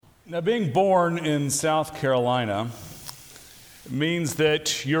Now, being born in South Carolina means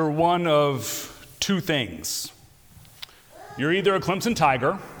that you're one of two things. You're either a Clemson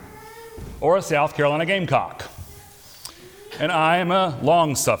Tiger or a South Carolina Gamecock. And I am a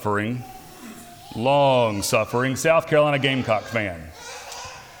long-suffering South Carolina Gamecock fan.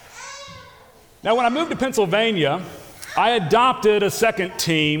 Now, when I moved to Pennsylvania, I adopted a second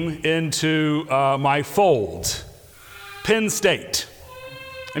team into my fold, Penn State.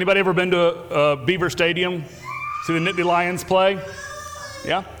 Anybody ever been to Beaver Stadium? See the Nittany Lions play?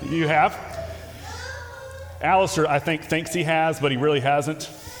 Yeah, you have. Alistair, I think, thinks he has, but he really hasn't.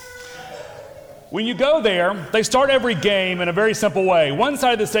 When you go there, they start every game in a very simple way. One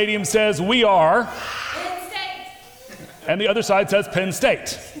side of the stadium says, "We are," Penn State. And the other side says, "Penn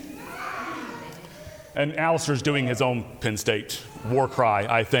State." And Alistair's doing his own Penn State war cry,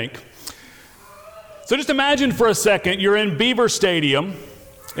 I think. So just imagine for a second you're in Beaver Stadium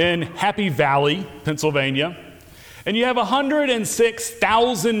in Happy Valley, Pennsylvania, and you have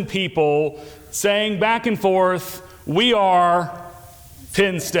 106,000 people saying back and forth, "We are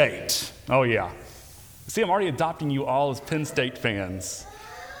Penn State." Oh yeah. See, I'm already adopting you all as Penn State fans.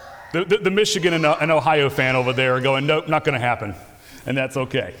 The Michigan and Ohio fan over there are going, "Nope, not going to happen." And that's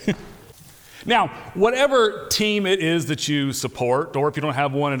okay. Now, whatever team it is that you support, or if you don't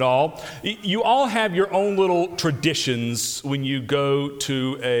have one at all, you all have your own little traditions when you go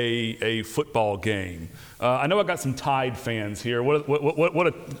to a football game. I know I got some Tide fans here. What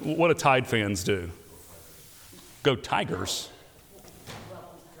do Tide fans do? Go Tigers.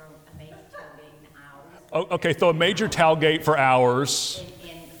 Oh, okay, throw a major tailgate for hours.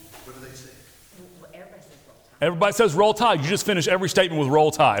 What do they say? Everybody says Roll Tide. You just finish every statement with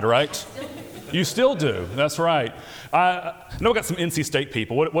Roll Tide, right? You still do. That's right. I know I got some NC State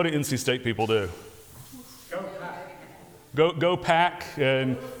people. What do NC State people do? Go Pack. Go Pack,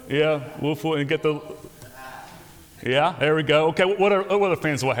 and yeah, and get the. Yeah, there we go. Okay, what other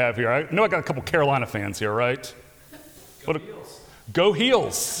fans do I have here? I know I got a couple Carolina fans here, right? Go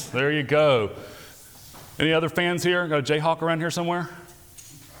Heels. There you go. Any other fans here? Got a Jayhawk around here somewhere?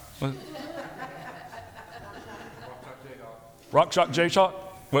 What? Rock Chalk Jayhawk?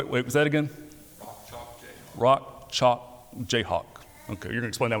 Wait, was that again? Rock Chalk Jayhawk. Okay, you're going to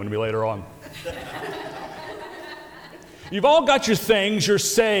explain that one to me later on. You've all got your things, your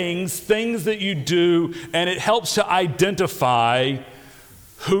sayings, things that you do, and it helps to identify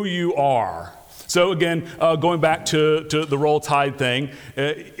who you are. So again, going back to the Roll Tide thing,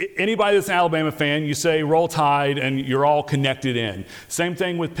 anybody that's an Alabama fan, you say Roll Tide and you're all connected in. Same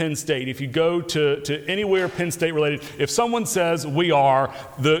thing with Penn State. If you go to anywhere Penn State related, if someone says "we are,"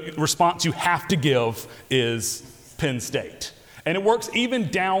 the response you have to give is Penn State. And it works even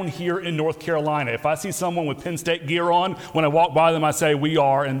down here in North Carolina. If I see someone with Penn State gear on, when I walk by them I say "we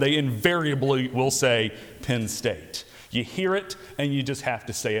are," and they invariably will say Penn State. You hear it and you just have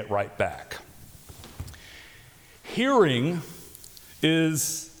to say it right back. Hearing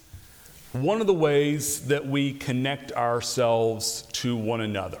is one of the ways that we connect ourselves to one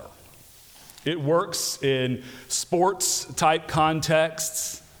another. It works in sports type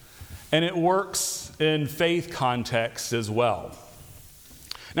contexts, and it works in faith contexts as well.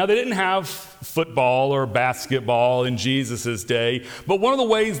 Now, they didn't have football or basketball in Jesus' day, but one of the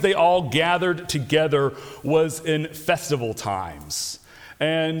ways they all gathered together was in festival times.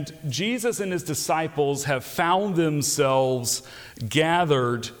 And Jesus and his disciples have found themselves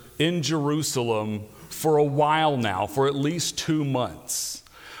gathered in Jerusalem for a while now, for at least 2 months.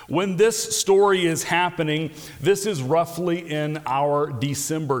 When this story is happening, this is roughly in our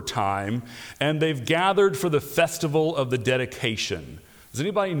December time, and they've gathered for the Festival of the Dedication. Does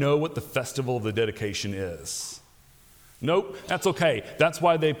anybody know what the Festival of the Dedication is? Nope, that's okay. That's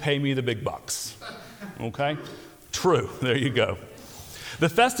why they pay me the big bucks. Okay? True, there you go. The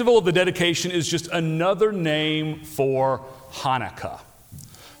Festival of the Dedication is just another name for Hanukkah.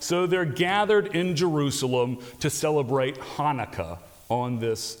 So they're gathered in Jerusalem to celebrate Hanukkah on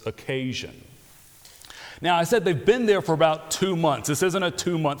this occasion. Now, I said they've been there for about 2 months. This isn't a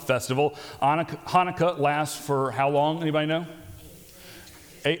 2-month festival. Hanukkah lasts for how long? Anybody know?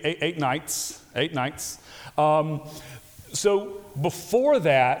 Eight nights. 8 nights. So before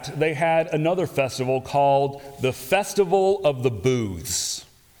that, they had another festival called the Festival of the Booths.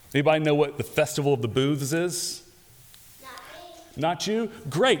 Anybody know what the Festival of the Booths is? Not you?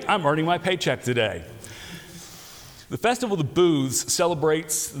 Great, I'm earning my paycheck today. The Festival of the Booths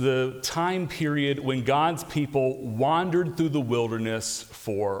celebrates the time period when God's people wandered through the wilderness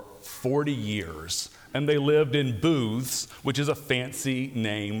for 40 years, and they lived in booths, which is a fancy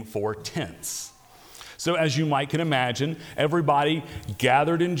name for tents. So as you might can imagine, everybody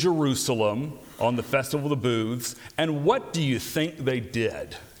gathered in Jerusalem on the Festival of the Booths. And what do you think they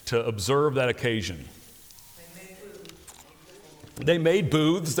did to observe that occasion? They made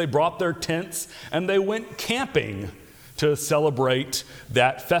booths, they brought their tents, and they went camping to celebrate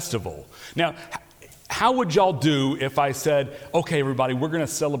that festival. Now, how would y'all do if I said, okay, everybody, we're going to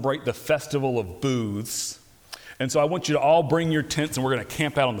celebrate the Festival of Booths, and so I want you to all bring your tents and we're going to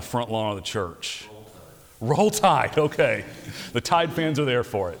camp out on the front lawn of the church? Roll Tide, okay. The Tide fans are there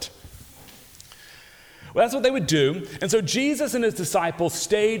for it. Well, that's what they would do. And so Jesus and his disciples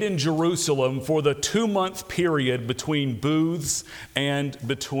stayed in Jerusalem for the 2-month period between booths and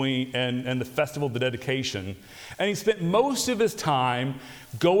the festival of the dedication. And he spent most of his time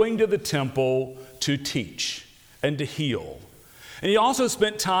going to the temple to teach and to heal. And he also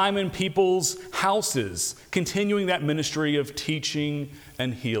spent time in people's houses, continuing that ministry of teaching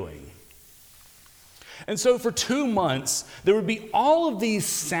and healing. And so for 2 months, there would be all of these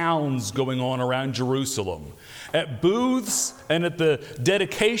sounds going on around Jerusalem. At booths and at the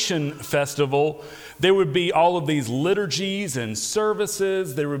dedication festival, there would be all of these liturgies and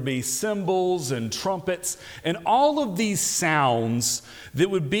services. There would be cymbals and trumpets and all of these sounds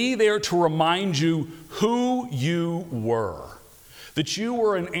that would be there to remind you who you were, that you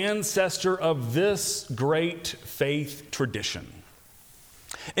were an ancestor of this great faith tradition.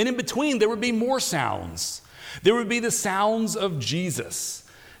 And in between, there would be more sounds. There would be the sounds of Jesus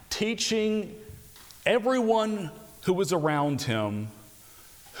teaching everyone who was around him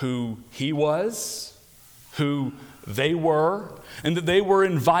who he was, who they were, and that they were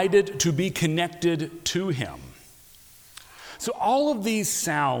invited to be connected to him. So all of these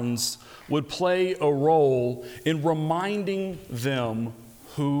sounds would play a role in reminding them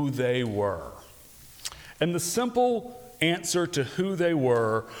who they were. And the simple answer to who they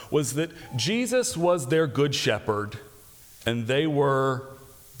were was that Jesus was their good shepherd and they were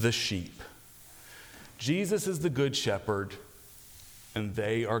the sheep. Jesus is the good shepherd and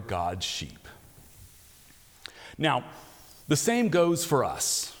they are God's sheep. Now, the same goes for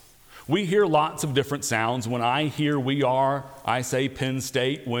us. We hear lots of different sounds. When I hear "we are," I say Penn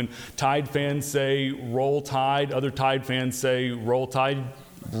State. When Tide fans say "Roll Tide," other Tide fans say "Roll Tide,"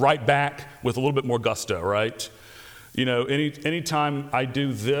 right back with a little bit more gusto, right? You know, anytime I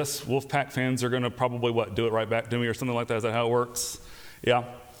do this, Wolfpack fans are going to probably, do it right back to me or something like that? Is that how it works? Yeah.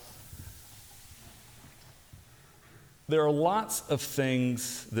 There are lots of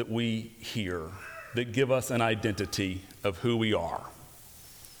things that we hear that give us an identity of who we are.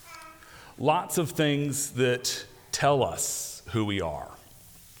 Lots of things that tell us who we are.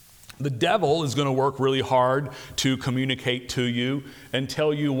 The devil is going to work really hard to communicate to you and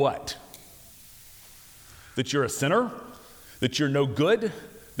tell you what? That you're a sinner, that you're no good,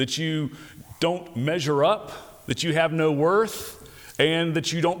 that you don't measure up, that you have no worth, and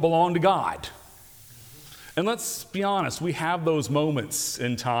that you don't belong to God. And let's be honest, we have those moments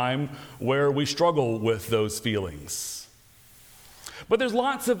in time where we struggle with those feelings. But there's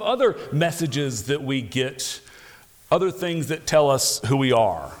lots of other messages that we get, other things that tell us who we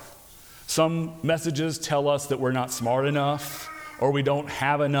are. Some messages tell us that we're not smart enough, or we don't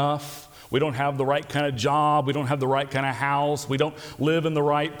have enough. We don't have the right kind of job. We don't have the right kind of house. We don't live in the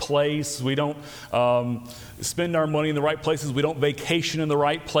right place. We don't spend our money in the right places. We don't vacation in the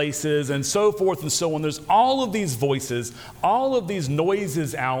right places, and so forth and so on. There's all of these voices, all of these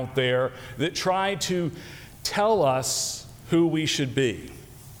noises out there that try to tell us who we should be.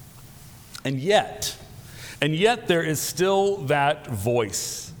 And yet there is still that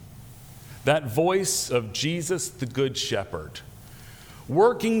voice of Jesus, the Good Shepherd,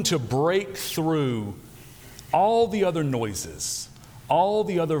 working to break through all the other noises, all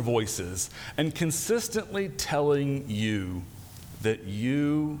the other voices, and consistently telling you that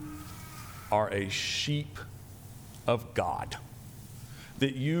you are a sheep of God,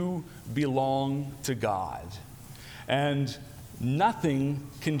 that you belong to God. And nothing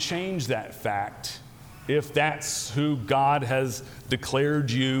can change that fact if that's who God has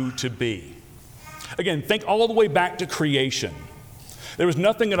declared you to be. Again, think all the way back to creation. There was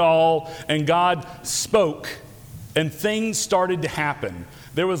nothing at all, and God spoke, and things started to happen.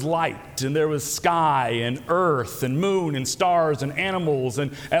 There was light, and there was sky, and earth, and moon, and stars, and animals,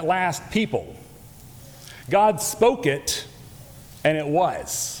 and at last people. God spoke it, and it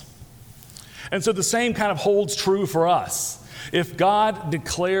was. And so the same kind of holds true for us. If God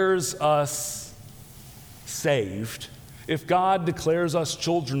declares us saved, if God declares us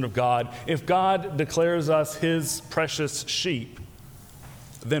children of God, if God declares us his precious sheep,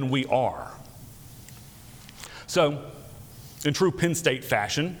 then we are. So, in true Penn State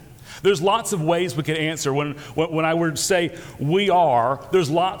fashion, There's lots of ways we can answer. When I were to say we are, there's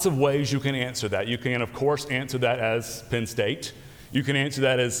lots of ways you can answer that. You can, of course, answer that as Penn State. You can answer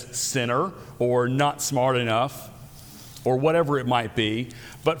that as sinner or not smart enough or whatever it might be.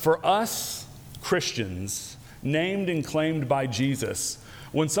 But for us Christians, named and claimed by Jesus,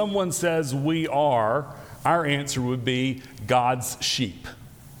 when someone says we are, our answer would be God's sheep,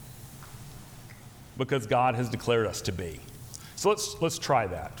 because God has declared us to be. So let's try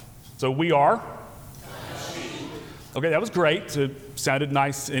that. So we are. Okay, that was great. It sounded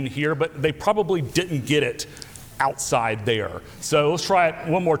nice in here, but they probably didn't get it outside there. So let's try it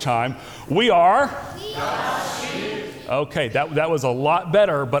one more time. We are. Okay, that was a lot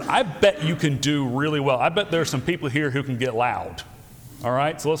better, but I bet you can do really well. I bet there are some people here who can get loud. All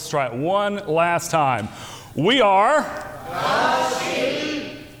right, so let's try it one last time. We are.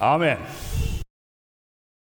 Amen.